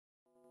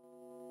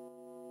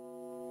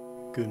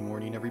Good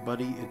morning,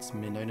 everybody. It's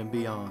Midnight and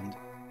Beyond.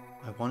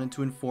 I wanted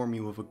to inform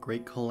you of a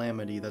great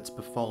calamity that's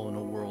befallen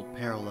a world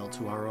parallel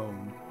to our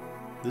own.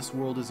 This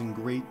world is in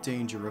great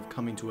danger of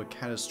coming to a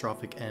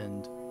catastrophic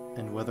end,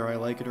 and whether I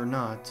like it or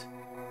not,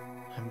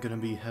 I'm gonna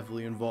be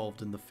heavily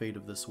involved in the fate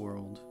of this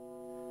world.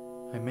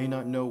 I may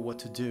not know what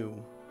to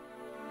do,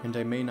 and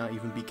I may not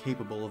even be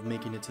capable of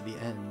making it to the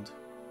end,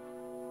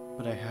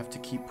 but I have to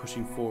keep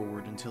pushing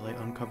forward until I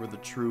uncover the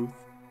truth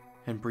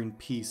and bring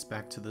peace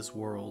back to this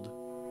world.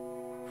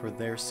 For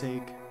their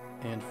sake,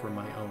 and for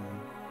my own.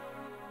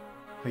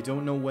 I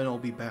don't know when I'll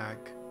be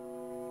back,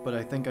 but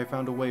I think I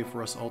found a way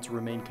for us all to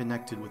remain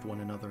connected with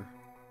one another.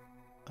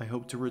 I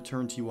hope to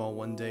return to you all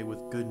one day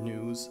with good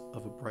news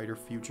of a brighter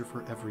future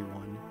for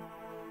everyone.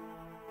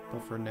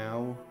 But for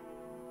now,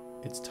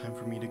 it's time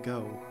for me to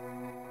go.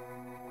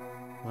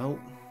 Well,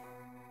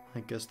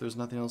 I guess there's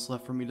nothing else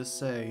left for me to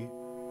say,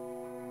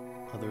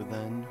 other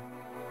than...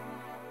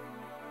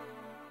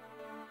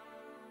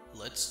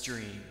 let's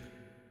dream.